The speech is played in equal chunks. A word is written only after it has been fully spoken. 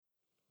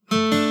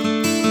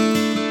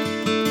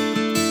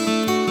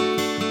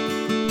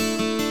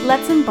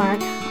Let's embark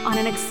on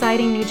an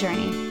exciting new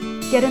journey.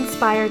 Get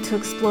inspired to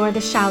explore the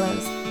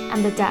shallows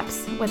and the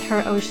depths with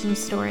Her Ocean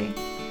Story.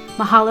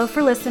 Mahalo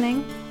for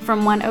listening.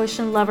 From one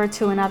ocean lover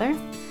to another,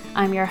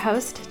 I'm your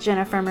host,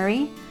 Jennifer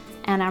Marie,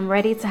 and I'm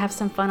ready to have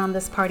some fun on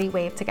this party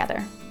wave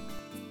together.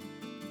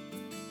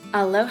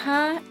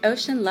 Aloha,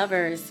 ocean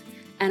lovers,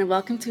 and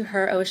welcome to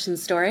Her Ocean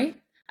Story.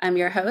 I'm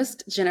your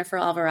host, Jennifer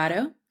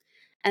Alvarado,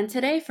 and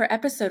today for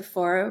episode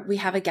 4, we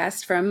have a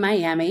guest from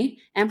Miami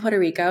and Puerto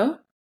Rico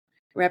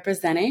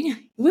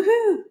representing.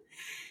 Woohoo!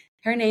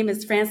 Her name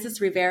is Frances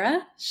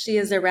Rivera. She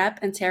is a rep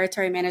and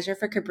territory manager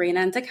for Cabrina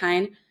and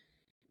Dakine.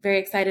 Very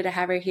excited to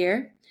have her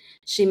here.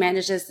 She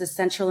manages the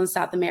Central and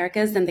South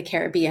Americas and the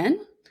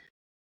Caribbean,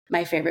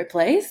 my favorite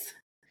place.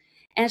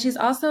 And she's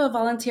also a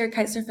volunteer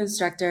kitesurf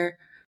instructor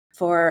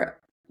for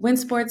wind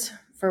sports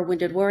for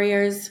Wounded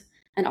Warriors,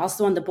 and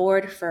also on the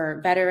board for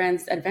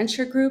Veterans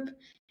Adventure Group,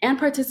 and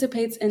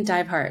participates in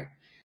Dive Heart,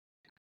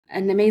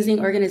 an amazing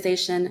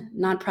organization,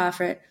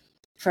 nonprofit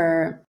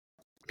for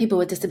people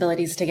with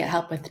disabilities to get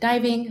help with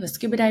diving, with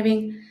scuba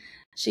diving.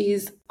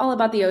 She's all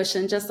about the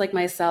ocean, just like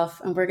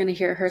myself, and we're going to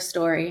hear her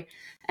story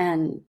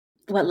and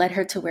what led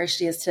her to where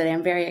she is today.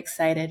 I'm very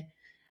excited.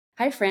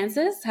 Hi,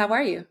 Frances. How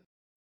are you?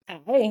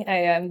 Hi, I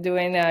am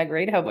doing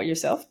great. How about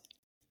yourself?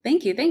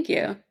 Thank you. Thank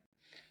you.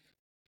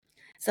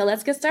 So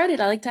let's get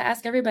started. I like to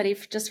ask everybody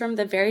just from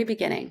the very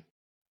beginning,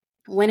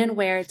 when and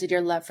where did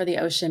your love for the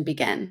ocean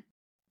begin?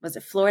 Was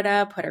it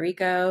Florida, Puerto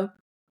Rico?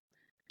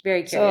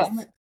 Very curious.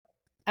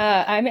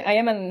 I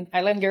am an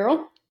island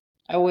girl.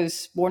 I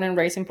was born and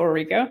raised in Puerto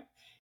Rico,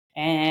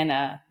 and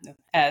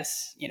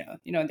as you know,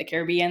 in the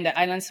Caribbean, the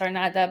islands are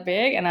not that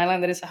big. An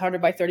island that is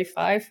 100 by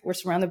 35, we're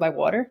surrounded by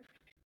water.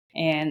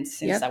 And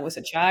since I was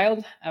a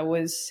child, I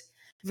was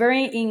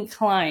very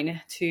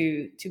inclined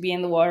to be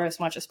in the water as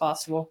much as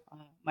possible.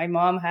 My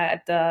mom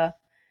had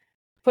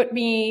put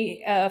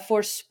me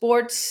for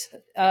sports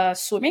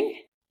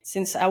swimming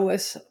since I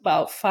was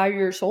about 5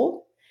 years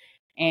old.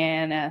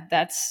 And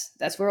that's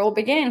where it all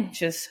began.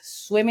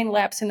 Just swimming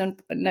laps in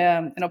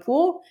a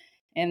pool,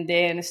 and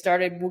then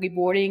started boogie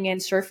boarding and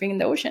surfing in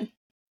the ocean.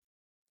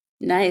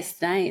 Nice.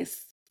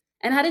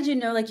 And how did you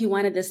know, you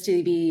wanted this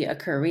to be a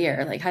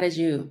career? How did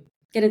you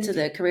get into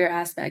the career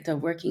aspect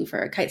of working for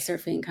a kite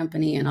surfing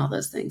company and all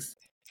those things?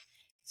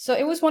 So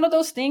it was one of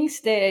those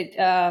things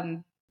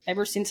that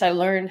ever since I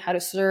learned how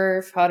to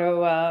surf, how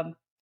to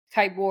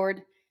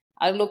kiteboard,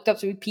 I looked up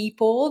to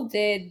people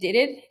that did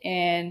it,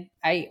 and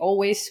I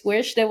always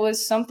wished there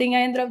was something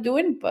I ended up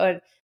doing,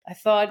 but I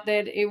thought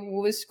that it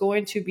was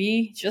going to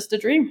be just a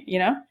dream,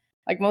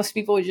 Like most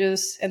people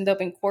just end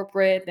up in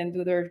corporate and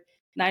do their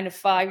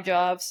 9-to-5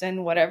 jobs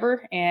and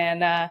whatever.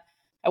 And I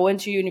went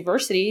to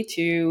university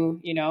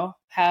to,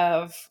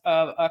 have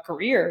a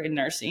career in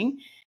nursing,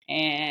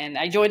 and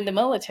I joined the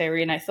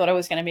military, and I thought I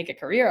was going to make a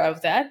career out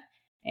of that.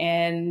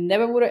 And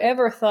never would have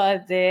ever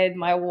thought that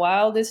my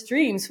wildest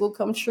dreams will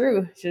come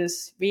true.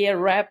 Just be a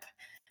rep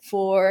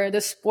for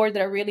the sport that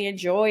I really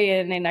enjoy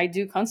and I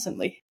do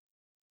constantly.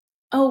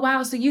 Oh,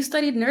 wow. So you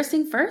studied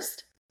nursing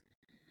first?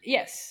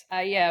 Yes.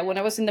 When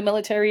I was in the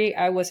military,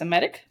 I was a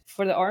medic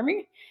for the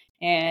Army.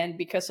 And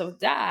because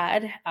of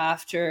that,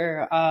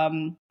 after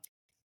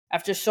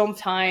some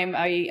time,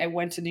 I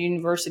went to the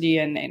university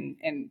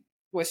and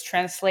was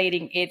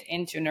translating it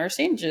into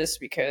nursing just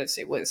because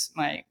it was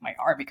my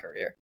Army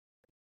career.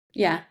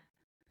 Yeah.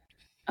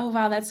 Oh,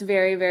 wow. That's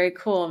very, very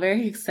cool.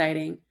 Very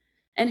exciting.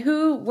 And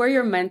who were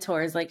your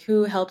mentors?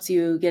 Who helped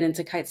you get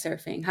into kite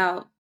surfing?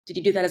 How did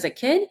you do that as a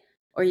kid,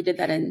 or you did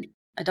that in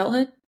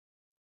adulthood?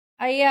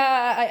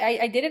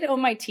 I did it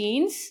on my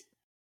teens.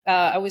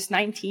 I was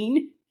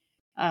 19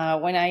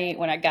 when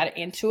I got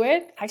into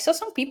it. I saw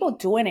some people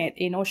doing it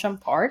in Ocean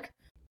Park.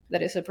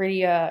 That is a pretty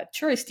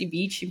touristy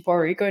beach in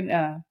Puerto Rico,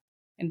 in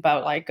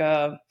about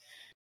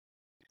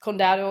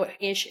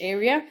Condado-ish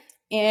area.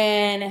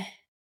 And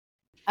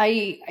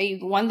I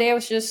one day I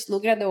was just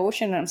looking at the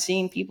ocean and I'm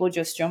seeing people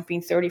just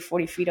jumping 30,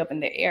 40 feet up in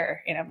the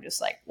air. And I'm just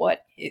like,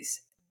 what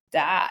is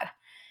that?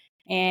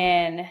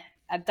 And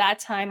at that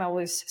time I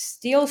was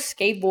still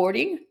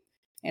skateboarding,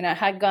 and I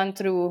had gone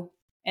through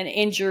an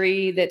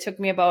injury that took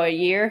me about a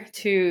year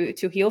to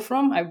heal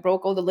from. I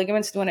broke all the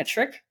ligaments doing a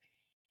trick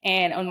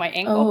and on my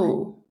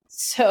ankle.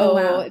 So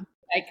wow.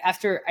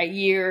 After a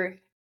year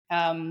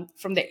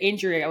from the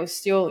injury, I was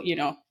still,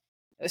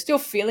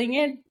 feeling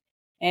it.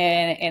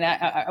 And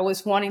I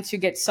was wanting to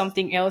get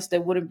something else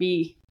that wouldn't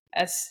be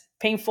as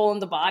painful in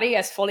the body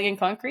as falling in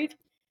concrete.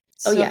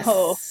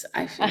 Yes,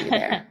 I feel you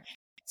there.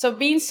 So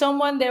being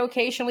someone that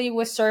occasionally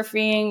was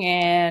surfing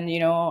and,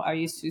 I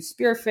used to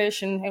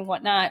spearfish and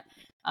whatnot,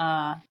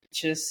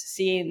 just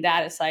seeing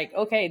that, it's like,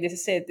 okay, this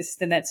is it. This is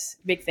the next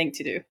big thing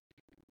to do.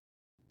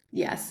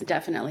 Yes,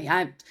 definitely.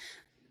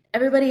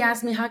 Everybody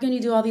asks me, how can you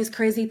do all these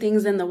crazy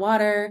things in the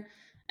water?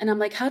 And I'm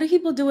like, how do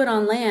people do it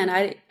on land?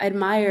 I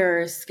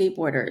admire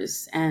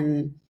skateboarders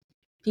and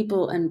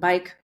bicycle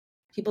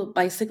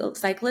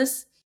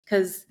cyclists,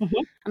 because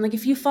I'm like,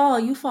 if you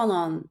fall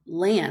on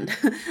land.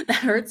 That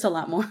hurts a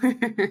lot more.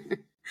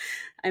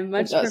 I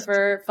much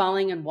prefer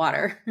falling in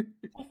water.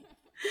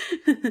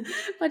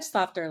 Much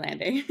softer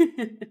landing.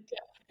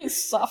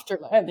 It's softer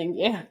landing,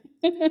 yeah.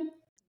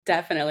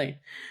 Definitely.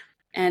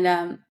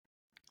 And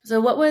so,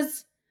 what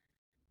was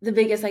the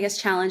biggest, I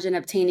guess, challenge in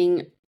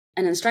obtaining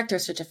an instructor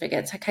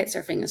certificate, a kite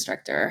surfing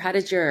instructor? How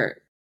did your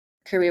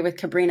career with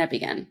Cabrina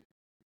begin?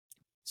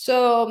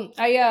 So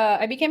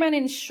I became an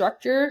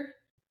instructor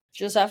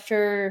just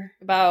after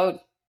about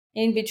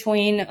in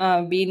between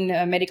being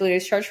medically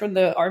discharged from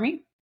the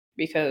army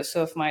because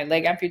of my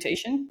leg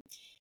amputation.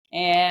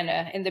 And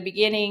in the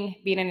beginning,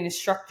 being an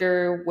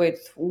instructor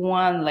with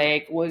one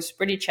leg was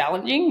pretty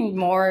challenging,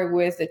 more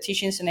with the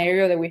teaching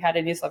scenario that we had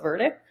in Isla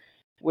Verde,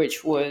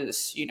 which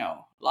was,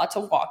 lots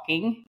of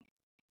walking,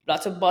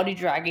 lots of body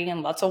dragging,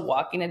 and lots of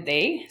walking a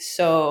day.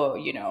 So,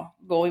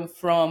 going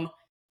from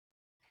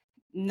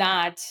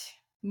not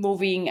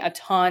moving a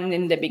ton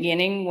in the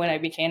beginning when I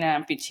became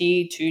an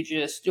amputee to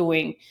just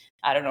doing,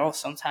 I don't know,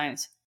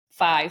 sometimes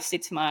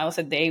 5-6 miles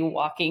a day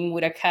walking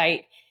with a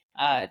kite,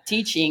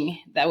 teaching,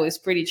 that was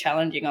pretty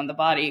challenging on the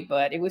body.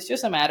 But it was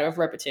just a matter of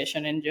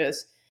repetition and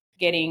just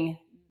getting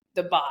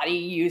the body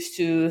used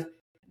to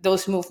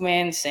those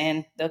movements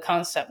and the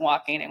constant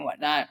walking and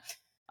whatnot.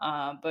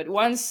 But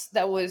once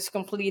that was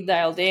completely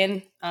dialed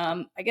in,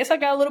 I guess I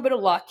got a little bit of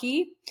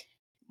lucky.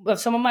 Well,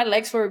 some of my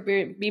legs were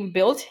being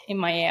built in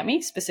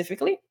Miami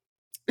specifically.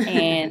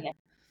 And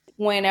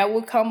when I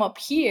would come up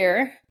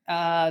here,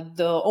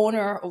 the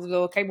owner of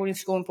the kiteboarding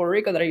school in Puerto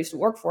Rico that I used to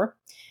work for,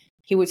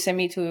 he would send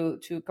me to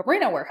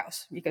Cabrina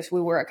Warehouse because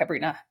we were a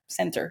Cabrina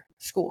Center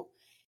school.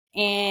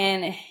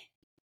 And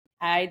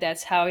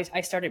that's how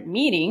I started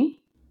meeting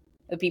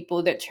the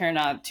people that turn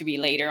out to be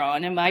later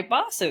on and my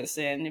bosses.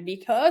 And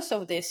because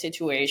of this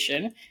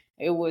situation,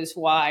 it was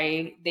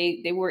why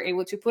they were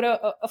able to put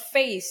a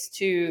face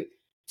to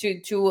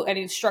an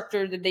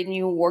instructor that they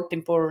knew worked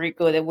in Puerto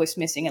Rico that was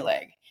missing a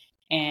leg.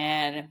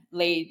 And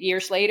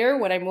years later,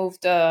 when I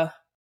moved to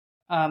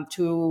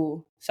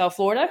South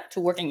Florida to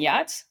work in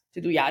yachts, to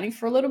do yachting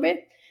for a little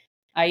bit,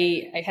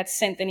 I had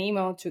sent an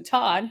email to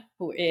Todd,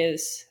 who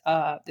is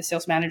the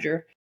sales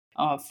manager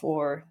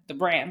for the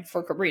brand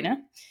for Cabrina,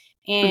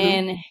 Hmm.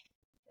 and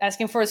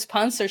asking for a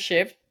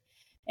sponsorship.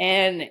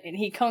 And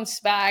he comes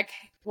back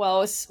while I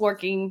was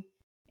working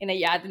in a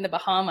yacht in the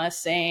Bahamas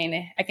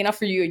saying, I can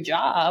offer you a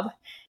job.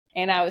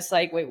 And I was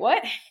like, wait,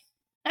 what?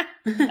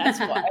 That's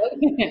wild.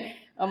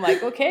 I'm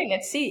like, okay,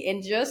 let's see.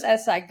 And just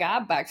as I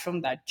got back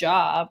from that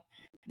job,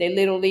 they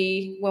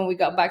literally, when we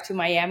got back to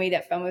Miami,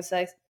 that family was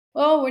like,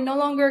 well, we're no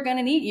longer going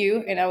to need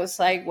you. And I was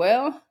like,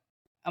 well,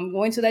 I'm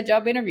going to that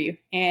job interview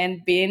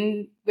and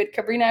been with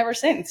Cabrina ever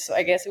since. So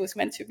I guess it was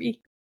meant to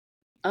be.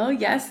 Oh,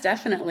 yes,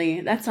 definitely.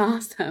 That's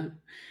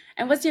awesome.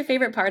 And what's your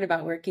favorite part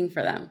about working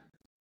for them?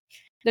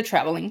 The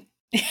traveling.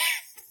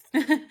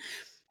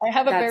 I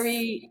have a That's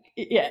very,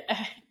 yeah,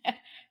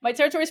 my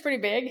territory is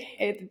pretty big.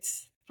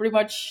 It's pretty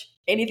much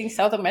anything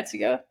south of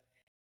Mexico.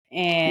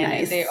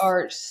 And there nice.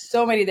 are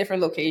so many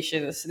different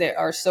locations that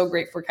are so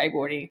great for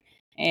kiteboarding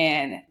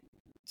and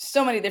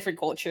so many different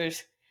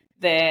cultures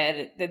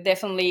that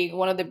definitely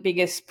one of the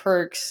biggest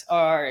perks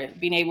are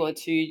being able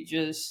to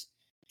just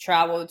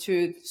travel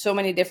to so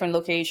many different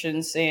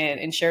locations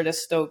and share the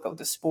stoke of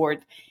the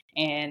sport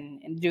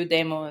and do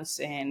demos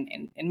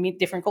and meet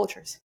different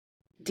cultures.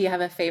 Do you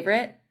have a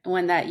favorite,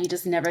 one that you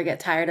just never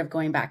get tired of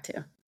going back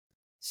to?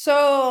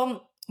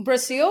 So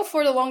Brazil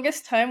for the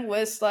longest time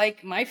was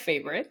like my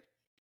favorite.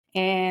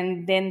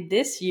 And then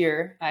this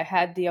year I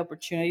had the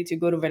opportunity to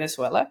go to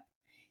Venezuela.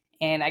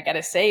 And I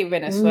gotta say,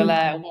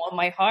 Venezuela Mm. won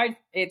my heart.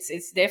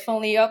 It's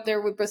definitely up there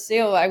with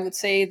Brazil. I would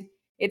say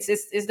it's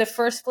the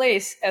first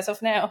place as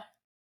of now.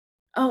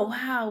 Oh,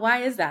 wow.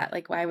 Why is that?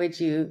 Like, why would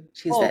you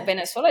choose Oh, it?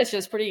 Venezuela is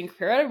just pretty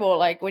incredible.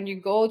 Like when you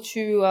go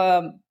to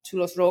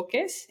Los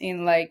Roques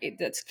in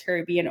that's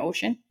Caribbean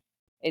Ocean,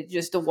 it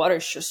just the water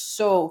is just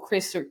so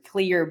crystal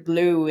clear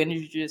blue, and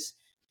you just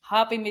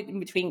hopping in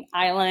between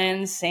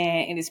islands,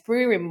 and it's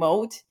pretty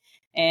remote,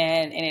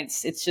 and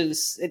it's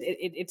just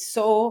it's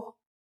so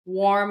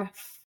warm.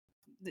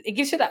 It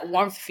gives you that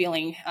warmth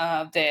feeling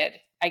that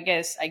I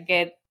guess I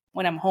get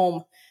when I'm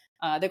home.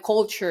 The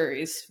culture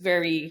is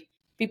very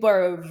people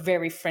are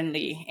very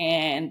friendly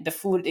and the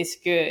food is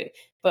good,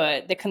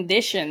 but the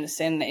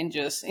conditions and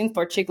just in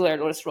particular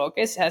Los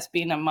Roques has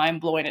been a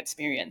mind-blowing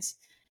experience.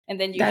 And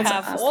then you That's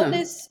have all awesome.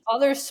 these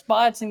other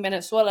spots in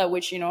Venezuela,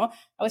 which I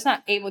was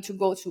not able to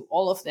go to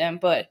all of them,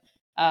 but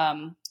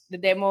the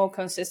demo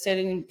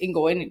consisted in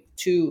going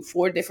to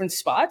 4 different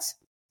spots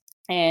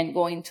and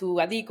going to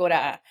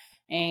Adicora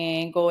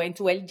and going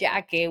to El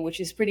Yaque,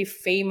 which is pretty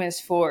famous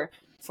for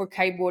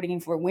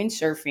kiteboarding, for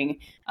windsurfing.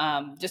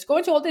 Just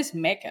going to all these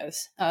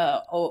meccas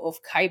of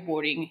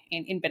kiteboarding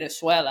in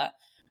Venezuela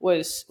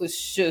was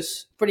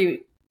just pretty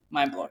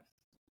mind blowing.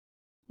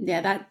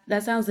 Yeah,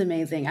 that sounds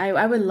amazing.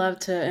 I would love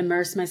to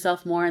immerse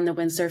myself more in the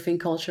windsurfing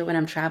culture when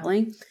I'm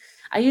traveling.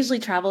 I usually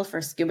travel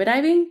for scuba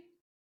diving,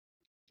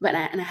 and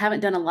I haven't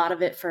done a lot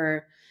of it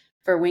for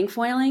wing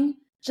foiling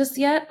just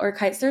yet or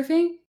kite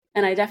surfing.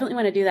 And I definitely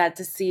want to do that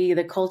to see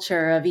the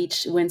culture of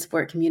each wind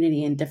sport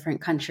community in different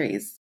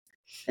countries.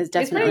 is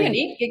It's pretty definitely.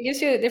 unique. It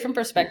gives you a different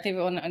Yeah. perspective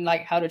on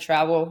like how to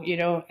travel. You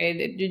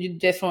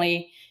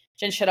definitely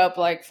change it up.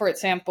 Like for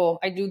example,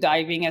 I do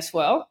diving as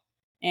well,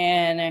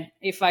 and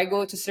if I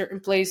go to certain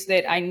place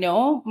that I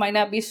know might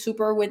not be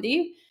super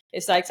windy,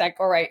 it's like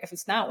all right, if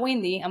it's not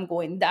windy, I'm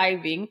going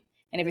diving,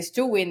 and if it's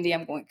too windy,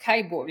 I'm going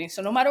kiteboarding.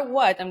 So no matter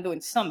what, I'm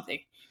doing something,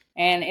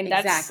 and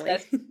that's Exactly.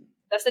 that's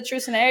that's the true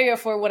scenario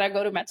for when I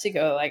go to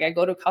Mexico. Like I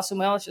go to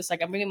Cozumel, it's just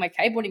like I'm bringing my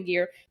kiteboarding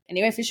gear, and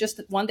even if it's just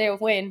one day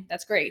of wind,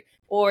 that's great.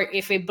 Or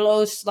if it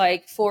blows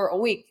like for a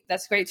week,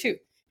 that's great too.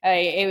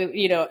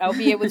 I'll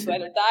be able to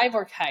either dive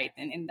or kite,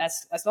 and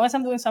that's as long as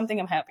I'm doing something,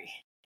 I'm happy.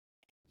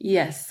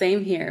 Yes,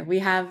 same here. We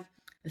have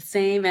the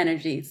same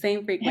energy,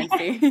 same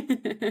frequency.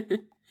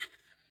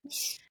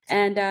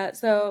 And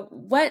so,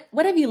 what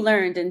have you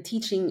learned in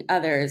teaching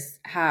others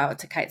how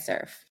to kite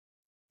surf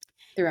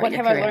throughout What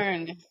your have I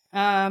career?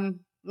 learned?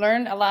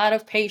 Learned a lot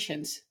of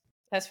patience.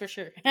 That's for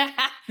sure.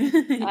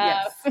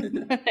 Yes.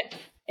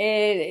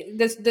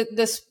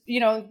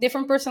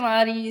 Different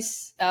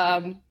personalities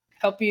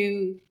help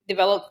you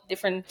develop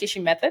different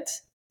teaching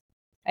methods,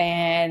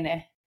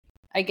 and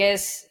I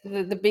guess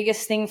the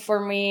biggest thing for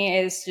me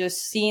is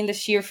just seeing the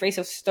sheer face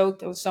of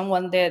stoked of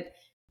someone that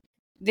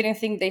didn't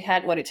think they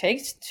had what it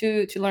takes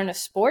to learn a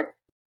sport,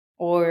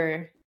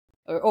 or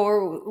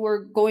or were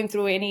going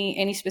through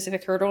any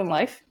specific hurdle in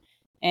life,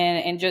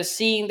 and just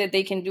seeing that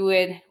they can do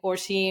it, or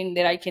seeing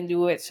that I can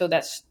do it, so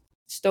that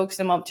stokes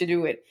them up to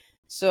do it.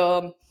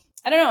 So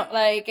I don't know,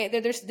 like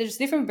there's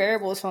different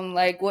variables on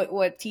like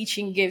what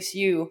teaching gives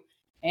you,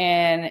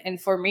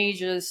 and for me,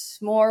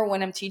 just more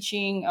when I'm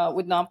teaching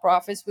with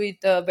nonprofits, with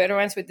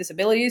veterans with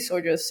disabilities, or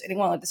just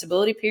anyone with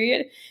disability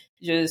period.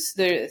 Just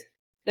there's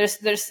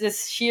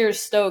this sheer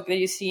stoke that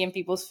you see in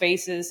people's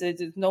faces.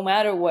 No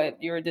matter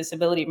what your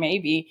disability may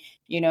be,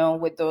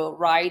 with the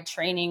right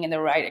training and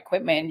the right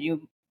equipment,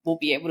 you will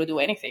be able to do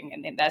anything,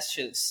 and that's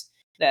just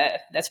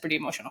that's pretty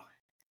emotional.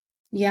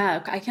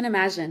 Yeah, I can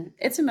imagine.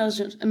 It's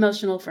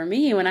emotional for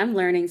me when I'm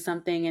learning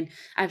something and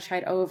I've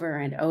tried over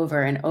and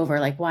over and over,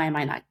 like, why am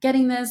I not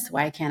getting this?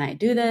 Why can't I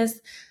do this?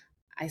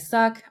 I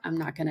suck. I'm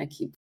not going to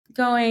keep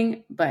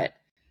going. But,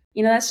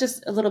 that's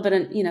just a little bit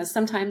of,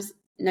 sometimes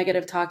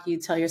negative talk you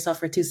tell yourself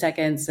for 2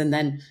 seconds and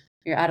then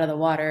you're out of the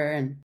water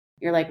and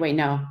you're like, wait,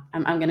 no,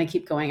 I'm going to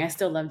keep going. I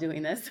still love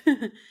doing this.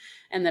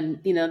 And then,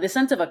 the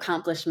sense of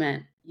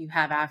accomplishment you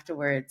have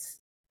afterwards,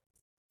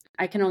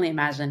 I can only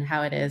imagine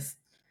how it is,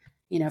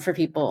 for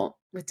people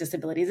with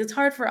disabilities. It's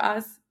hard for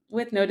us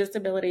with no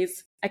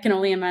disabilities. I can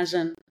only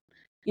imagine,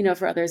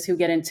 for others who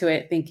get into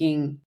it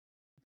thinking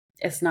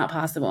it's not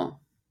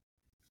possible.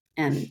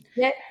 And,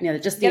 Yeah,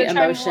 just the gotta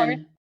try more.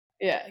 emotion.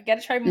 Yeah,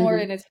 gotta try more,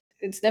 Mhm. and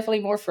it's definitely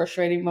more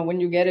frustrating, but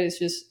when you get it, it's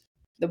just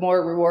the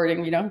more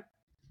rewarding.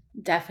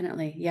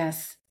 Definitely.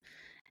 Yes.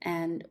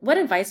 And what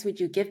advice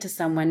would you give to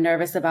someone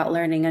nervous about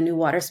learning a new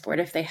water sport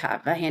if they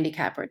have a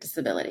handicap or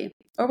disability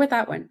or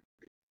without one?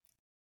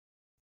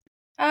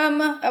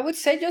 I would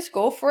say just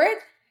go for it.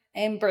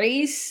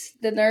 Embrace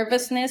the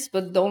nervousness,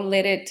 but don't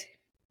let it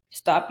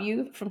stop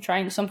you from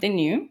trying something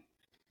new.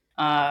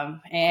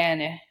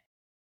 And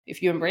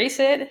if you embrace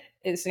it,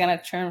 it's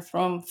gonna turn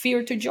from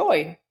fear to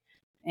joy,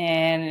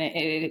 and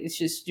it's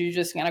just you're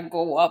just gonna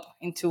go up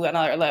into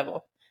another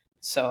level.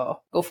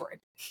 So go for it.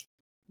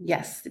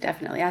 Yes,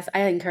 definitely. Yes,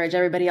 I encourage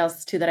everybody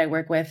else too that I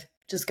work with,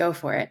 just go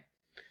for it.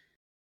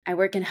 I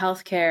work in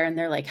healthcare and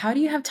they're like, how do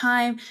you have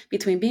time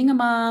between being a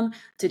mom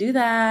to do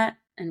that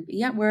and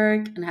be at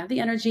work and have the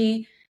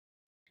energy?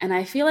 And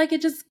I feel like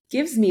it just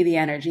gives me the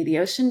energy. The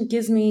ocean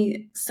gives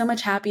me so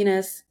much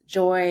happiness,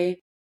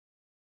 joy,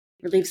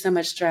 relieves so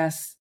much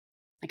stress.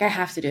 Like I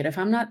have to do it. If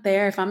I'm not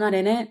there, if I'm not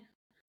in it,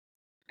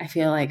 I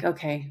feel like,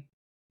 okay,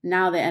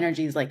 now the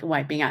energy is like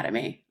wiping out of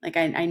me. Like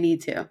I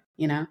need to.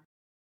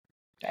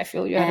 I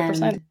feel you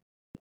 100%.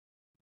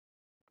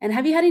 And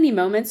have you had any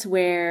moments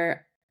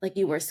where like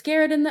you were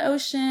scared in the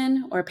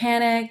ocean or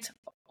panicked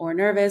or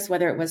nervous,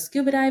 whether it was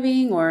scuba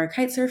diving or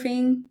kite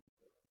surfing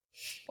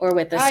or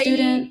with a I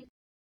student?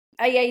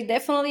 I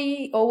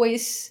definitely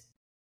always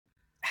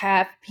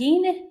have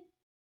been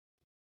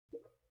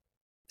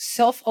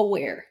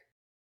self-aware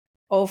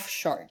of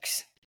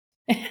sharks.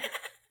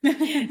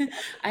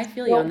 I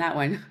feel you on So that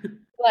one.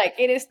 like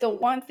it is the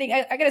one thing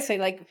I gotta say,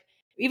 like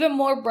even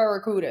more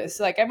barracudas.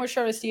 Like I'm more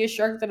sure to see a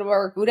shark than a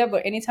barracuda,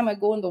 but anytime I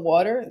go in the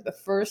water, the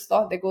first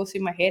thought that goes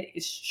in my head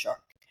is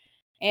shark.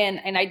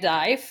 And I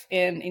dive,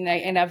 and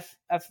I've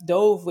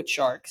dove with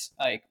sharks.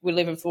 Like we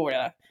live in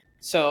Florida,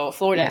 so Yeah,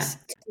 Florida's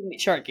extremely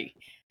sharky.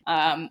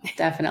 Um,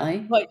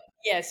 definitely. but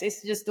yes,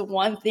 it's just the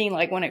one thing.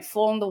 Like when I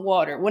fall in the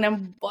water, when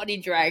I'm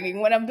body dragging,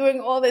 when I'm doing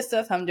all this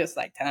stuff, I'm just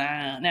like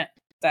ta-na,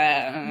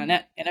 ta-na,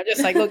 and I'm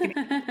just like looking,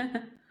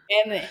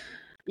 and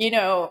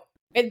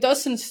it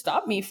doesn't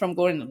stop me from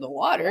going into the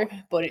water,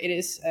 but it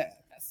is a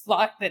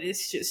thought that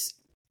is just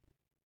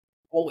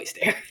always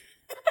there.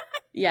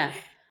 Yeah,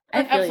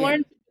 I feel I've you.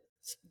 learned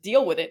to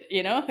deal with it.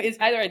 It's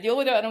either I deal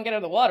with it or I don't get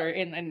in the water,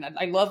 and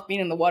I love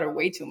being in the water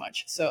way too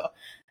much, so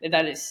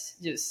that is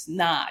just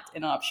not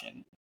an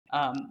option.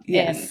 And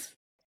Yes.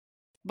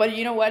 But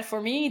you know what?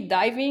 For me,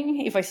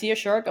 diving, if I see a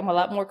shark, I'm a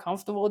lot more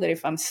comfortable than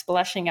if I'm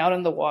splashing out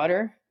in the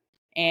water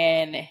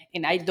and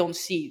I don't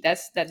see.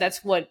 That's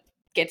what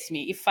gets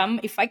me.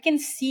 If I can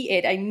see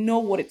it, I know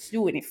what it's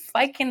doing. If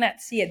I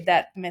cannot see it,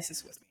 that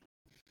messes with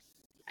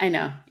I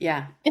know.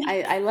 Yeah.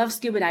 I love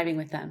scuba diving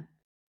with them.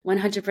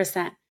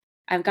 100%.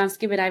 I've gone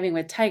scuba diving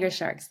with tiger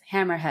sharks,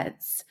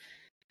 hammerheads,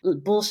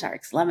 bull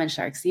sharks, lemon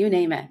sharks, you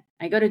name it.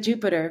 I go to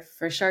Jupiter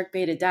for shark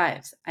baited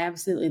dives. I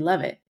absolutely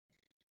love it.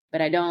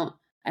 But I don't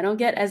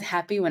get as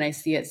happy when I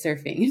see it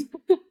surfing. me.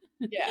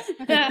 Yeah.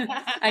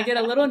 I get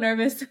a little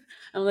nervous.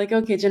 I'm like,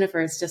 okay,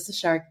 Jennifer, it's just a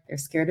shark. They're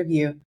scared of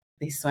you.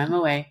 They swam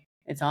away.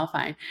 It's all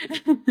fine.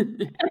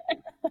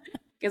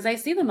 Because I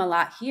see them a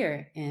lot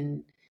here,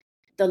 and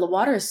the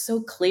water is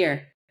so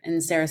clear in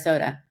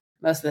Sarasota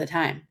most of the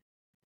time,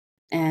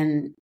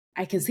 and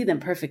I can see them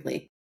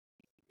perfectly.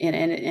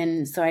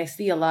 And so I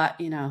see a lot,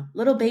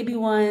 little baby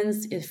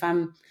ones. If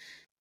I'm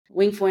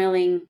wing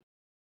foiling,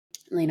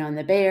 in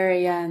the Bay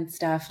Area and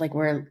stuff, like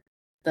where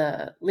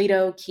the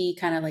Lido Key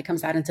kind of like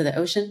comes out into the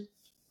ocean,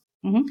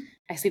 Hmm.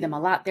 I see them a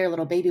lot there,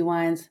 little baby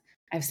ones.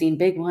 I've seen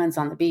big ones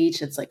on the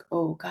beach. It's like,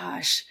 oh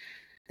gosh,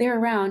 they're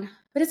around,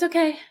 but it's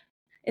okay.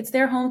 It's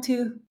their home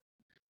too.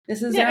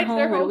 This is Yeah, their it's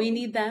their home and home. we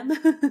need them.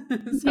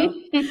 So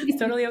it's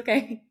totally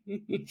okay.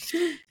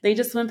 They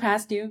just swim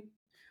past you.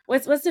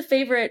 What's the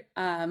favorite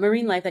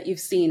marine life that you've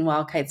seen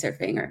while kite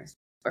surfing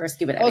or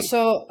scuba diving?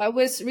 Also, I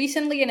was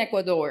recently in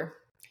Ecuador.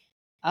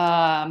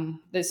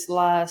 This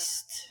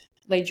last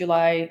late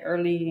July,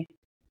 early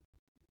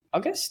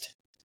August,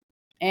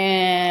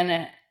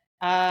 and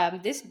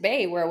this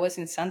bay where I was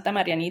in Santa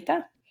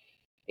Marianita,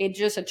 it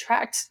just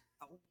attracts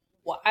a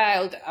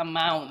wild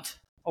amount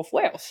of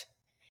whales.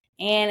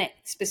 And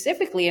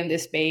specifically in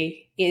this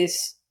bay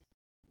is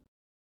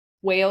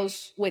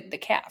whales with the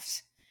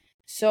calves.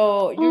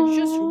 So you're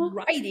just Oh,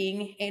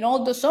 riding, and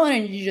all of a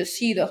sudden you just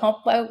see the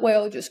humpback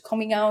whale just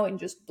coming out and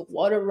just the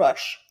water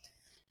rush.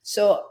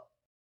 So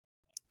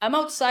I'm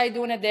outside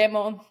doing a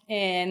demo,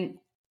 and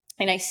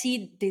I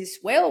see this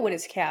whale with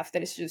its calf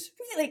that is just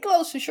really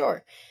close to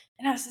shore.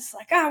 And I was just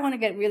like, I want to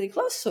get really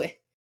close to it.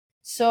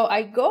 So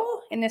I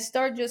go and I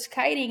start just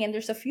kiting, and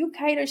there's a few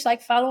kiters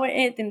like following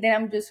it, and then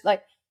I'm just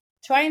like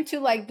trying to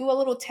like do a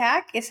little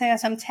tack. As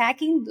I'm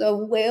tacking, the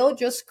whale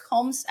just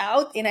comes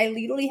out, and I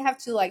literally have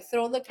to like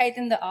throw the kite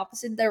in the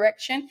opposite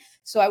direction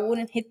so I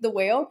wouldn't hit the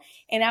whale.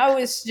 And I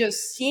was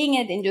just seeing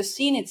it and just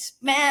seeing its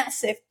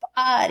massive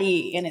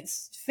body and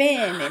its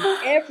fin and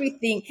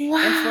everything.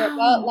 And for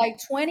about wow. like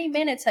 20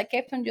 minutes, I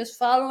kept on just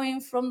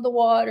following from the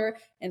water,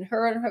 and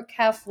her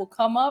calf will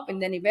come up,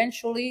 and then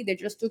eventually they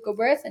just took a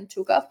breath and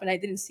took off, and I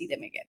didn't see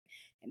them again.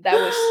 And that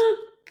was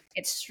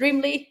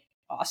extremely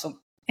awesome.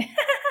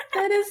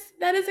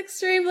 That is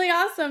extremely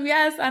awesome.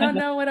 Yes, I don't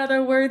know what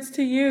other words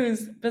to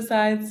use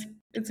besides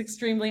it's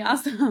extremely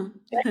awesome.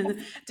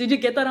 Did you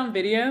get that on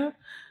video?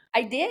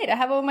 I did. I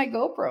have it on my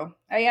GoPro.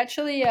 I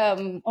actually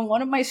on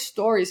one of my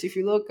stories, if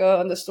you look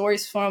on the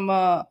stories from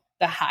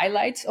the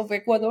highlights of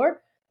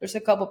Ecuador, there's a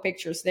couple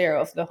pictures there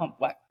of the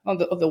humpback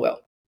of the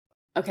whale.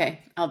 Okay,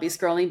 I'll be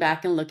scrolling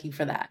back and looking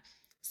for that.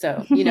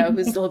 So,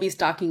 who's will be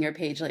stalking your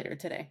page later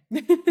today.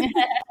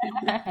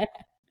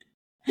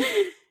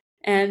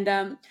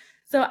 And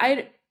so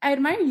I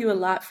admire you a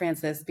lot,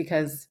 Frances,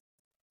 because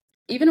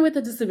even with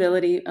a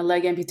disability, a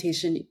leg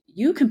amputation,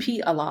 you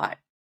compete a lot.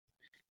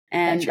 I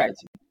And tried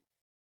to.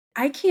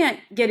 I can't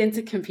get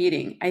into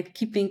competing. I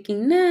keep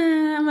thinking,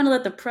 nah, I'm going to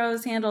let the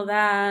pros handle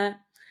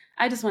that.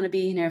 I just want to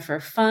be in here for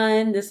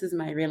fun. This is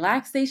my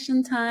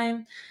relaxation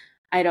time.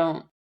 I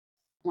don't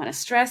want to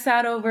stress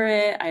out over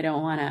it. I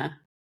don't want to,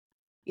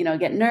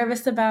 get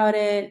nervous about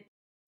it.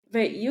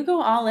 But you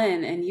go all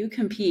in and you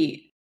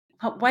compete.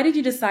 Why did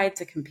you decide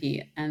to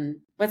compete? And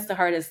what's the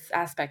hardest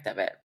aspect of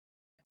it?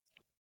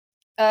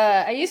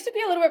 I used to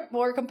be a little bit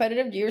more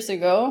competitive years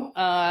ago.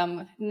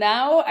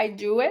 Now I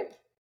do it,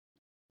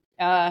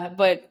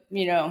 but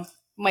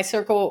my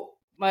circle,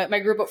 my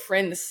group of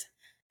friends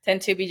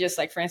tend to be just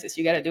like, Francis,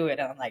 you got to do it.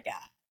 And I'm like, I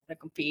want to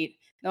compete.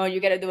 No, you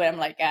got to do it. I'm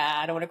like,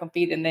 I don't want to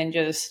compete. And then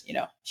just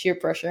sheer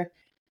pressure.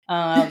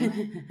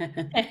 Um,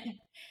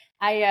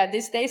 I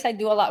these days I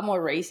do a lot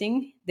more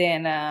racing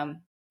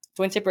than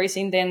twin tip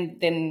racing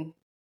than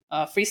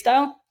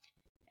freestyle,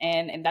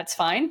 and that's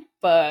fine.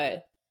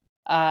 But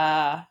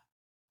uh,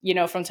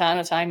 from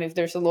time to time, if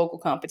there's a local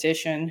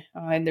competition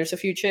and there's a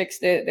few chicks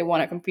that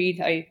want to compete,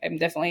 I'm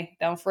definitely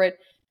down for it.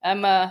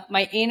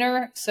 My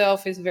inner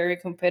self is very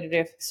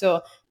competitive,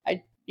 so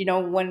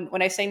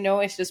when I say no,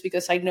 it's just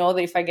because I know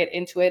that if I get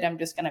into it, I'm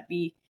just gonna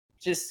be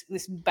just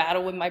this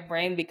battle with my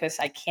brain because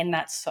I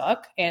cannot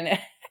suck, and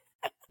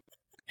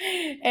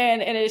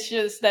and it's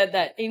just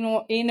that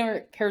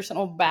inner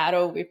personal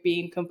battle with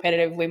being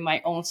competitive with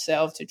my own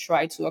self to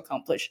try to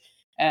accomplish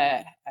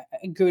a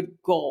good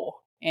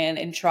goal,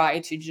 and try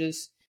to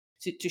just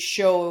to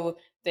show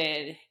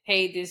that,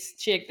 hey, this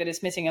chick that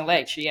is missing a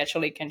leg, she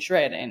actually can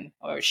shred, and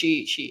or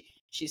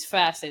she's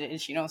fast, and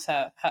she knows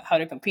how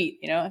to compete,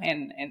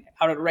 and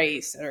how to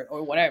race,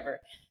 or whatever.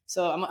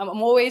 So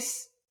I'm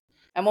always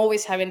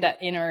having that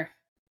inner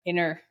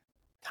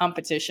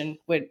competition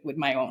with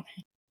my own.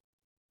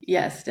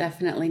 Yes,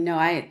 definitely. No,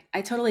 I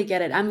totally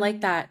get it. I'm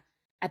like that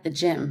at the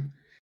gym.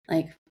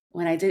 Like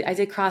when I did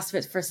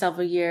CrossFit for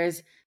several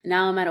years.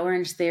 Now I'm at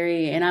Orange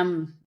Theory and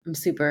I'm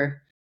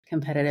super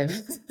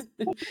competitive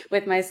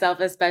with myself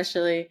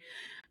especially,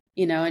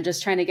 you know, and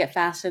just trying to get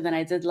faster than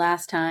I did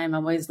last time.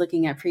 I'm always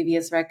looking at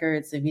previous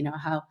records of, you know,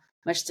 how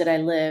much did I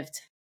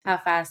lift, how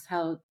fast,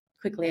 how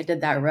quickly I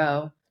did that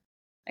row,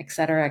 et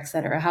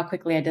cetera, how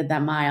quickly I did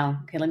that mile.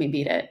 Okay, let me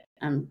beat it.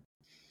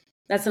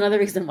 That's another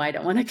reason why I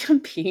don't want to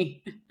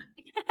compete.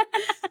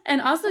 And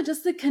also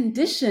just the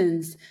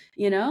conditions,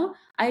 you know.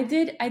 I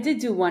did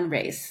do one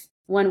race,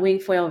 one wing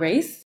foil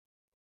race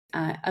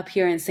up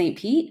here in St.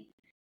 Pete,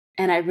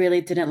 and I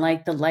really didn't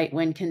like the light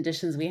wind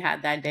conditions we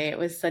had that day. It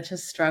was such a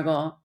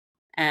struggle,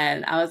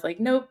 and I was like,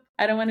 nope,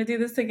 I don't want to do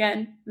this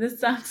again. This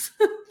sucks.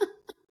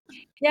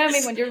 Yeah, I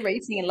mean, when you're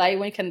racing in light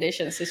wind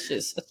conditions, it's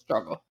just a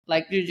struggle.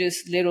 Like you're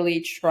just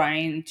literally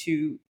trying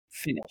to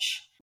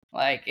finish.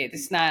 Like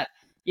it's not,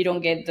 you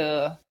don't get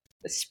the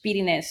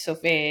speediness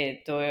of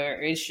it,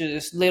 or it's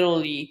just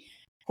literally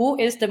who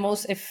is the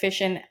most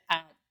efficient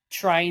at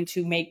trying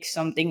to make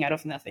something out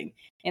of nothing,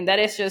 and that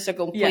is just a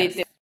complete Yes.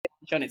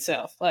 different on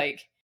itself.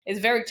 Like it's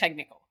very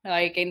technical.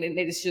 Like and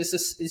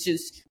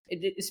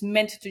it's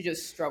meant to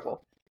just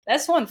struggle.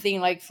 That's one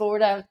thing. Like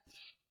Florida,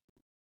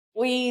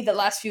 we the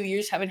last few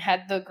years haven't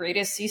had the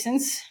greatest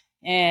seasons,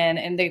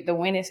 and the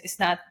wind is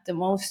not the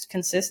most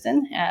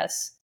consistent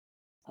as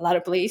a lot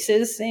of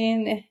places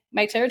in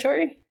my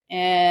territory.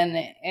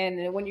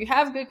 And when you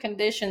have good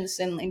conditions,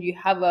 and you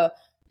have a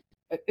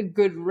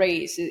good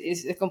race,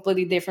 is a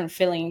completely different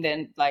feeling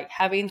than like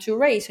having to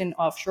race in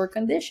offshore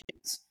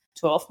conditions,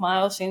 12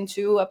 miles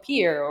into a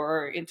pier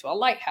or into a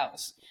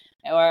lighthouse,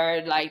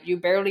 or like you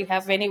barely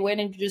have any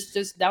wind and you're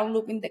just down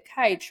looping the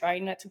kite,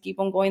 trying not to keep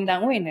on going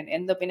downwind and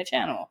end up in a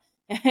channel.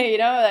 You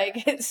know,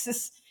 like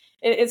it's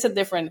a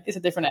different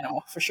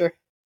animal for sure.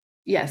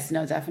 Yes,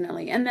 no,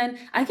 definitely. And then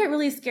I get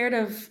really scared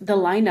of the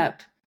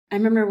lineup. I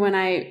remember when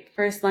I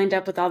first lined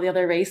up with all the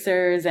other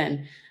racers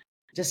and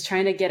just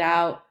trying to get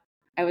out.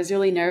 I was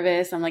really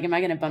nervous. I'm like, am I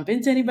going to bump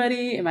into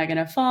anybody? Am I going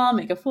to fall,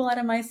 make a fool out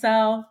of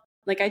myself?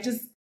 Like,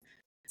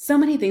 so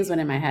many things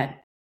went in my head.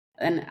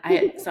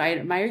 So I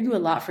admire you a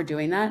lot for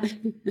doing that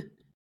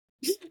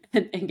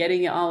and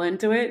getting all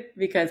into it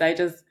because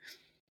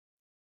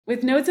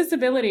with no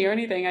disability or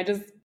anything, I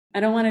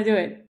don't want to do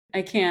it.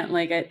 I can't.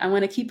 Like, I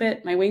want to keep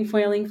it, my wing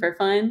foiling for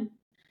fun.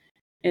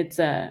 It's,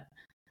 I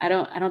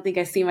don't think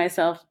I see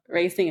myself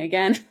racing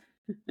again.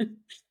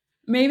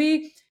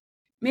 maybe,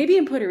 maybe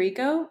in Puerto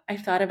Rico, I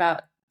thought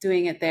about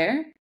doing it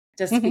there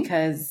just Hmm.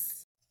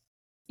 because,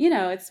 you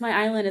know, it's my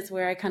island. It's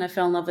where I kind of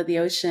fell in love with the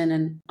ocean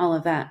and all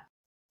of that.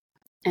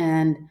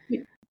 And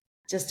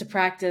just to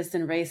practice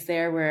and race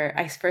there where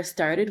I first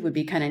started would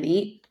be kind of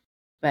neat.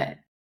 But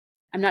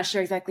I'm not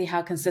sure exactly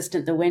how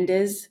consistent the wind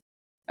is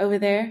over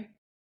there.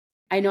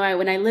 I know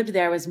when I lived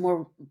there, I was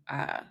more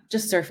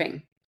just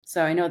surfing.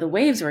 So I know the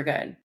waves were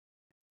good,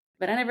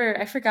 but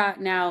I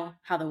forgot now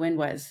how the wind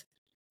was.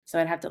 So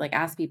I'd have to like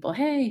ask people,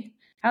 hey,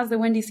 how's the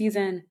windy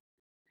season?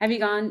 Have you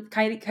gone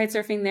kite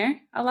surfing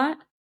there a lot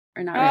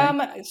or not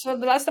really? So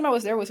the last time I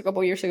was there was a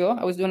couple years ago.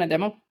 I was doing a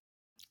demo,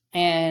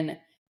 and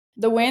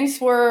the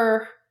winds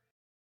were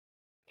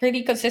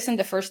pretty consistent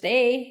the first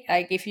day.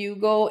 Like if you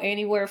go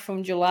anywhere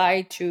from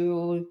July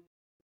to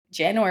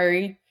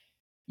January,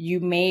 you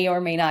may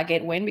or may not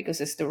get wind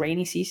because it's the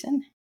rainy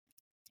season.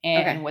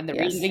 And Okay. when the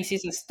Yes. rainy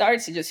season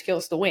starts, it just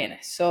kills the wind.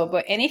 So,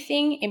 but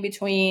anything in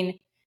between,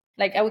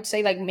 like I would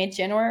say, like mid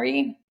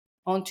January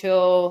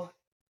until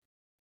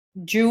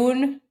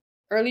June,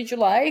 early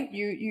July,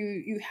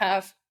 you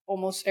have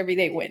almost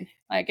everyday wind.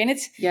 Like, and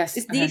Yes.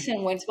 it's Okay.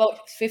 decent when it's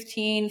about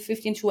 15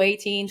 to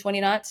 18,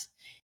 20 knots,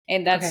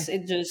 and that's Okay.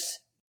 it. Just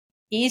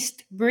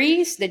east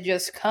breeze that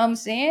just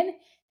comes in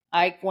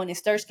like when it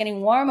starts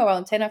getting warm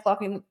around 10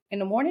 o'clock in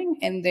the morning,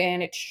 and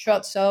then it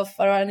shuts off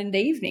around in the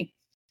evening,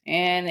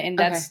 and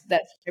Okay. that's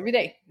every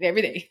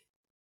day.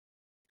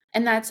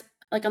 And that's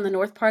like on the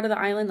north part of the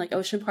island, like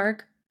Ocean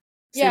Park,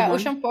 San Yeah, Juan.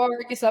 Ocean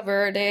Park, Isla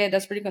Verde,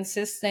 that's pretty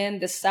consistent.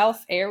 The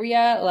south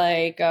area,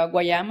 like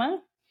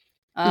Guayama,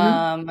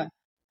 Hmm. um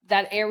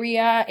that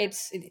area, it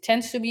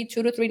tends to be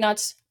 2 to 3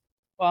 knots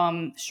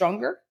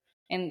stronger.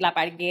 And La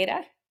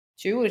Parguera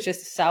too, which is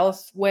the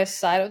southwest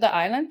side of the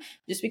island,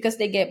 just because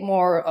they get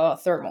more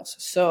thermals.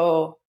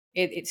 So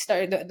it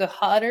started the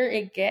hotter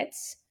it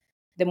gets,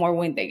 the more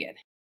wind they get.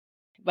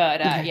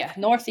 But Okay. yeah,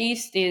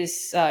 northeast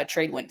is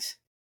trade winds.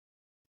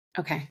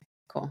 Okay.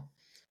 Cool.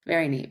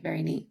 Very neat.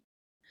 Very neat.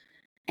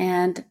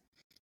 And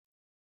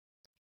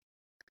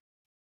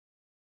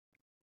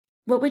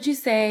what would you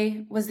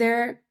say was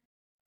there,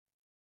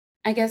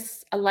 I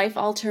guess, a life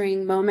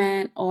altering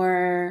moment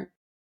or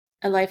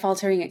a life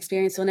altering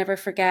experience you'll never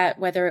forget,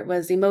 whether it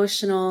was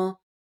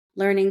emotional,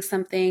 learning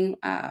something,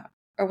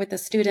 or with a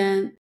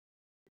student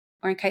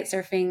or in kite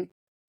surfing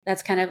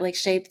that's kind of like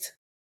shaped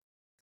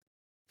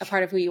a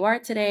part of who you are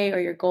today or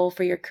your goal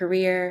for your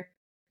career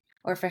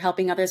or for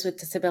helping others with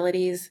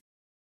disabilities?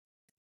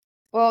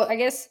 Well, I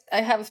guess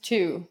I have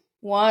two.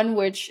 One,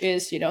 which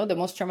is, the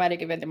most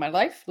traumatic event in my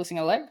life, losing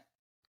a leg.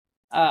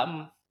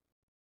 Um,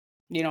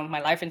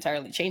 my life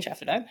entirely changed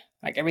after that.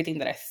 Like everything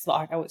that I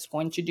thought I was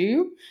going to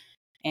do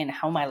and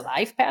how my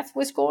life path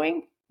was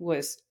going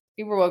was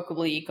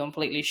irrevocably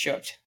completely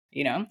shook,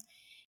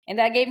 And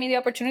that gave me the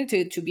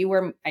opportunity to be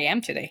where I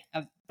am today.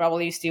 I'll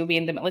probably still be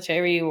in the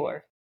military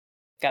or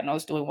God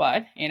knows doing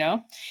what.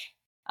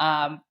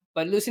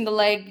 But losing the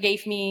leg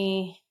gave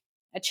me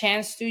a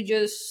chance to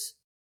just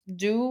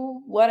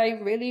do what I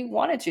really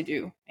wanted to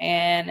do.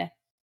 And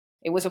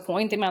it was a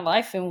point in my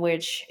life in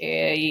which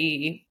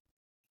I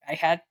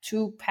had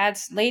two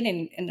paths laid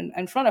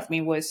in front of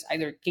me, was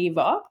either give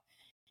up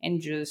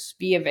and just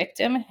be a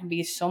victim,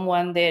 be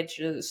someone that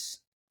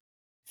just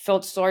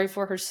felt sorry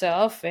for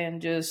herself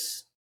and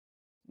just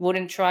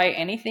wouldn't try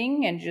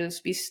anything and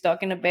just be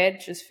stuck in a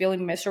bed just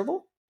feeling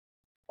miserable,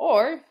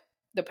 or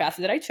the path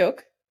that I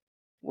took,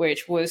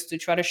 which was to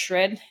try to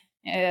shred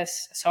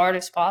as hard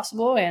as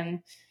possible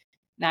and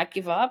not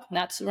give up,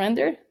 not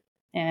surrender,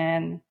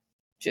 and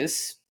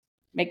just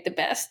make the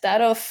best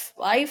out of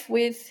life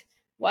with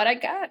what I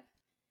got.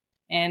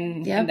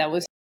 And Yep. that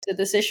was the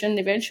decision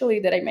eventually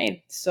that I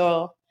made.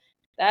 So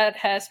that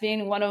has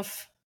been one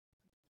of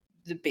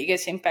the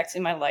biggest impacts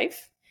in my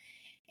life.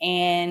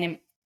 And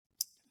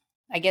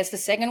I guess the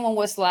second one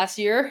was last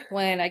year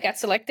when I got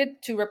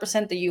selected to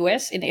represent the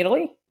US in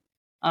Italy.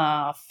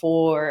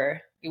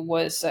 For it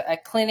was a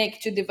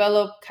clinic to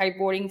develop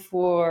kiteboarding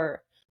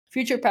for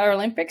future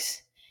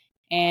Paralympics.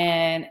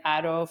 And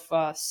out of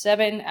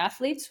 7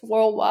 athletes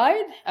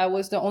worldwide, I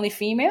was the only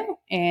female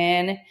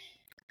and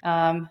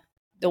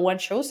the one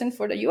chosen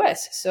for the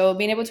US. So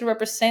being able to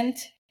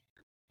represent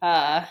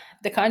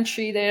the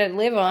country that I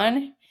live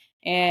on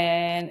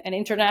and an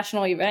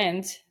international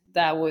event,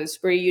 that was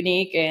very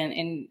unique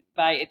and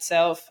by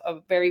itself a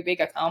very big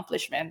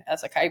accomplishment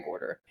as a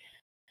kiteboarder.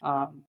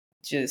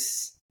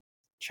 Just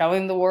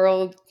traveling the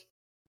world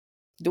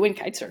doing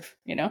kite surf,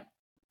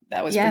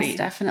 that was Yes, pretty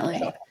definitely.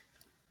 special.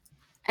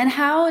 And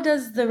how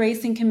does the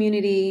racing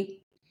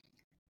community,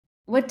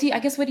 what do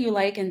you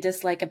like and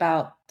dislike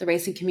about the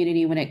racing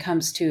community when it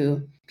comes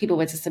to people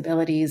with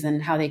disabilities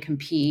and how they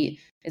compete?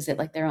 Is it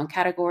like their own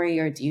category,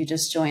 or do you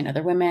just join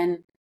other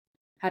women?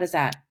 How does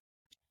that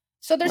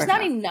So there's work not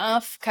out?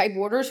 enough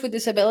kiteboarders with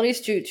disabilities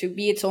to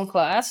be its own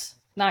class.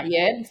 Not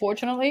yet,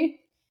 unfortunately.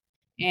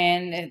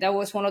 And that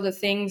was one of the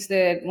things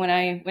that when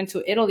I went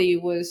to Italy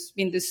was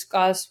being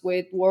discussed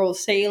with World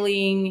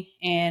Sailing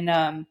and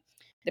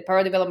the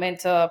Para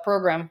Development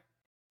program.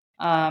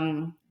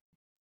 Um,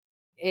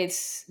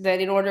 it's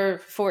that in order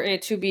for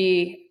it to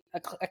be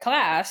a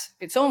class,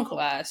 its own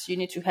class, you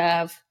need to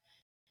have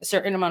a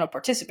certain amount of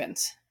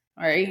participants.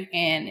 All right.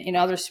 And in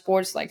other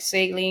sports like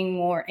sailing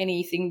or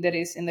anything that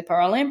is in the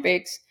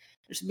Paralympics,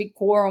 there's a big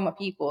quorum of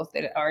people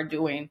that are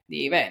doing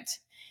the event.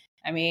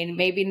 I mean,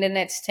 maybe in the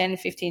next 10,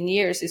 15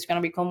 years, it's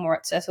going to become more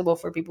accessible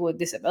for people with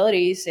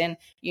disabilities. And,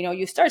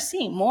 you start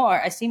seeing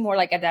more. I see more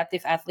like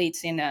adaptive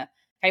athletes in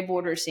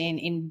kiteboarders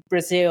in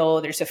Brazil.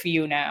 There's a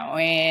few now.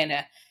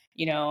 And,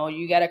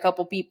 you got a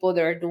couple people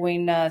that are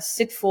doing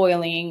sit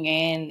foiling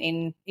and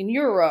in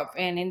Europe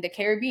and in the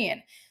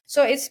Caribbean.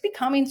 So it's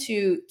becoming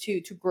to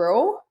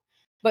grow,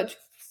 but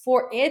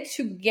for it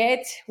to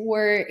get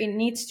where it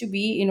needs to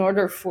be in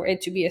order for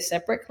it to be a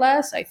separate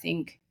class, I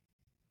think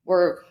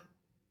we're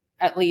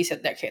at least a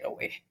decade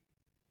away.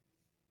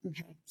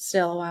 Okay,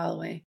 still a while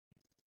away.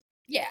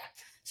 Yeah.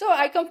 So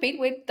I compete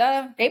with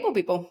able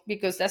people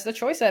because that's the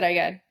choice that I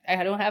got.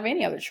 I don't have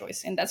any other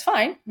choice, and that's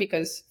fine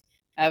because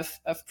I've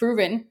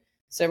proven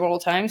several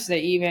times that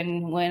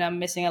even when I'm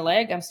missing a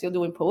leg, I'm still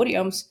doing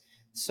podiums.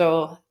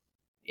 So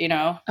you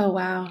know, Oh,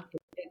 wow.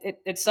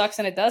 it sucks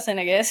and it doesn't,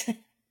 I guess.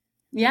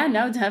 Yeah,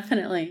 no,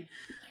 definitely.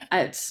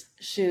 It's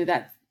shoot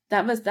that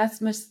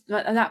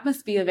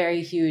must be a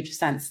very huge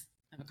sense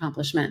of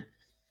accomplishment.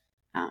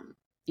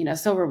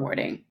 So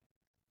rewarding.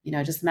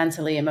 Just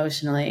mentally,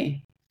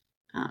 emotionally.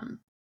 Um,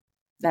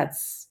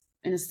 that's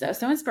and it's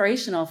so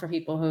inspirational for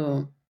people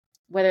who,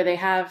 whether they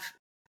have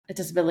a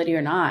disability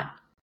or not,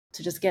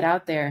 to just get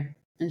out there,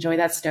 enjoy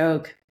that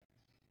stoke,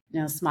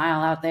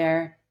 smile out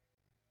there,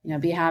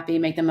 be happy,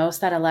 make the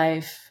most out of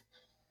life.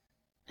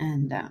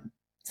 And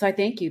so I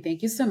thank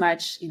you so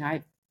much.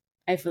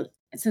 I've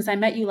since I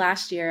met you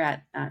last year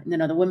at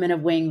the Women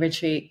of Wing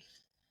retreat.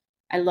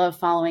 I love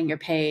following your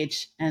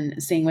page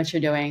and seeing what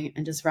you're doing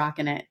and just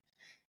rocking it.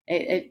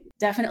 It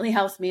definitely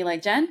helps me.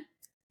 Like Jen,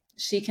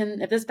 she can,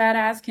 if this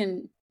badass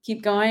can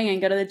keep going and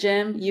go to the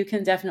gym, you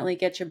can definitely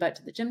get your butt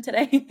to the gym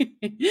today.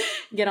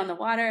 Get on the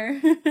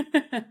water,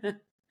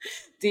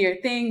 do your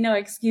thing, no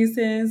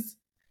excuses.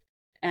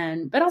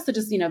 But also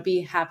just,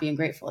 be happy and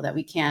grateful that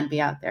we can be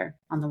out there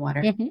on the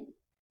water. Hmm.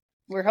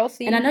 We're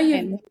And I know healthy you've,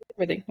 and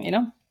everything.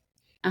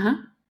 uh-huh.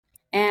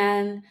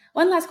 And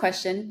one last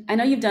question. I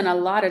know you've done a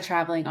lot of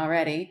traveling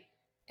already.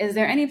 Is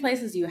there any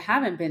places you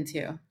haven't been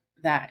to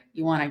that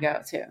you want to go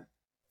to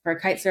for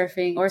kite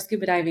surfing or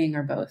scuba diving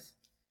or both?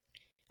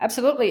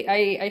 Absolutely.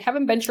 I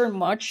haven't ventured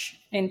much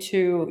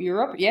into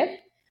Europe yet.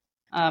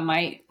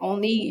 My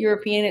only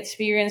European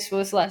experience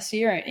was last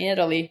year in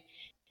Italy.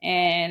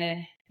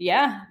 And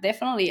yeah,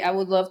 definitely, I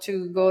would love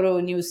to go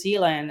to New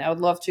Zealand. I would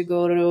love to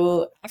go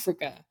to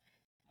Africa.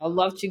 I'd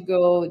love to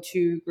go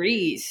to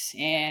Greece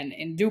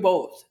and do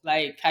both,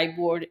 like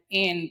kiteboard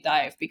and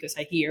dive, because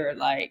I hear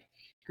like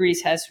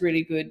Greece has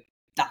really good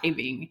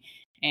diving,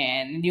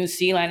 and New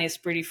Zealand is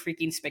pretty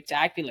freaking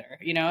spectacular,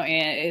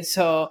 And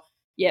so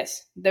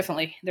yes,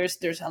 definitely,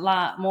 there's a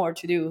lot more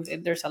to do.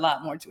 There's a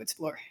lot more to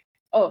explore.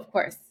 Oh, of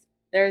course.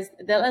 There's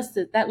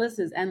that list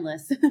is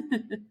endless.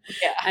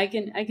 Yeah. I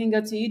can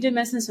go to. You did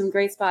mention some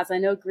great spots. I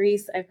know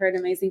Greece. I've heard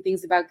amazing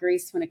things about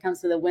Greece when it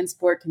comes to the wind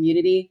sport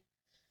community.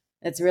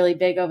 That's really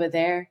big over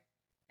there,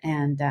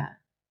 and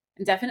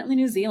definitely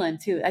New Zealand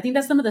too. I think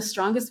that's some of the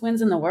strongest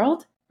winds in the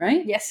world,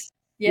 right? Yes,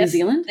 New yes.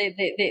 Zealand.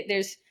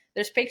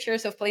 There's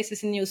pictures of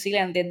places in New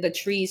Zealand that the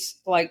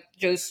trees like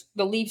just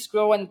the leaves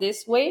grow in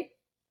this way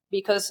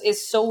because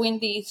it's so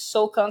windy,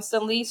 so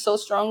constantly, so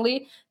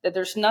strongly that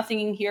there's nothing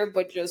in here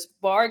but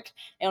just bark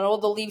and all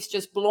the leaves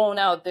just blown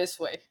out this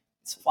way.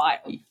 It's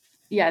wild.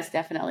 Yes,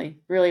 definitely,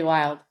 really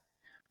wild.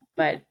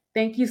 But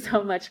thank you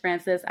so much,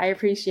 Frances. I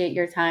appreciate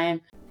your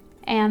time.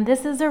 And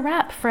this is a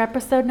wrap for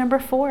episode number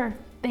 4.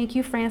 Thank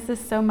you, Frances,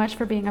 so much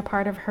for being a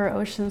part of Her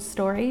Ocean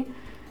Story.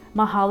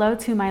 Mahalo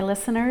to my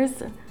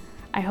listeners.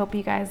 I hope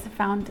you guys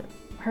found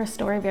her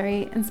story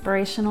very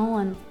inspirational,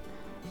 and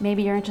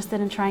maybe you're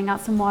interested in trying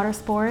out some water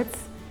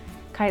sports,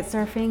 kite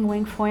surfing,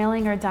 wing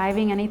foiling, or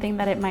diving, anything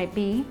that it might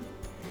be.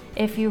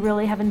 If you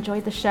really have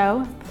enjoyed the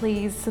show,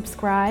 please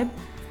subscribe,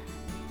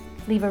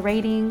 leave a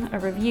rating, a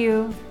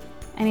review,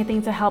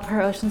 anything to help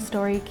Her Ocean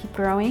Story keep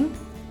growing.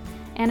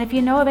 And if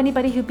you know of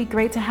anybody who'd be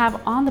great to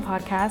have on the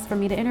podcast for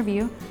me to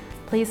interview,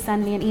 please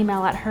send me an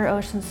email at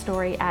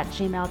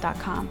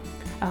heroceanstory@gmail.com.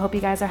 I hope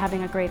you guys are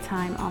having a great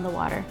time on the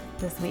water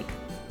this week.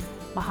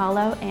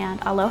 Mahalo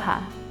and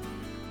aloha.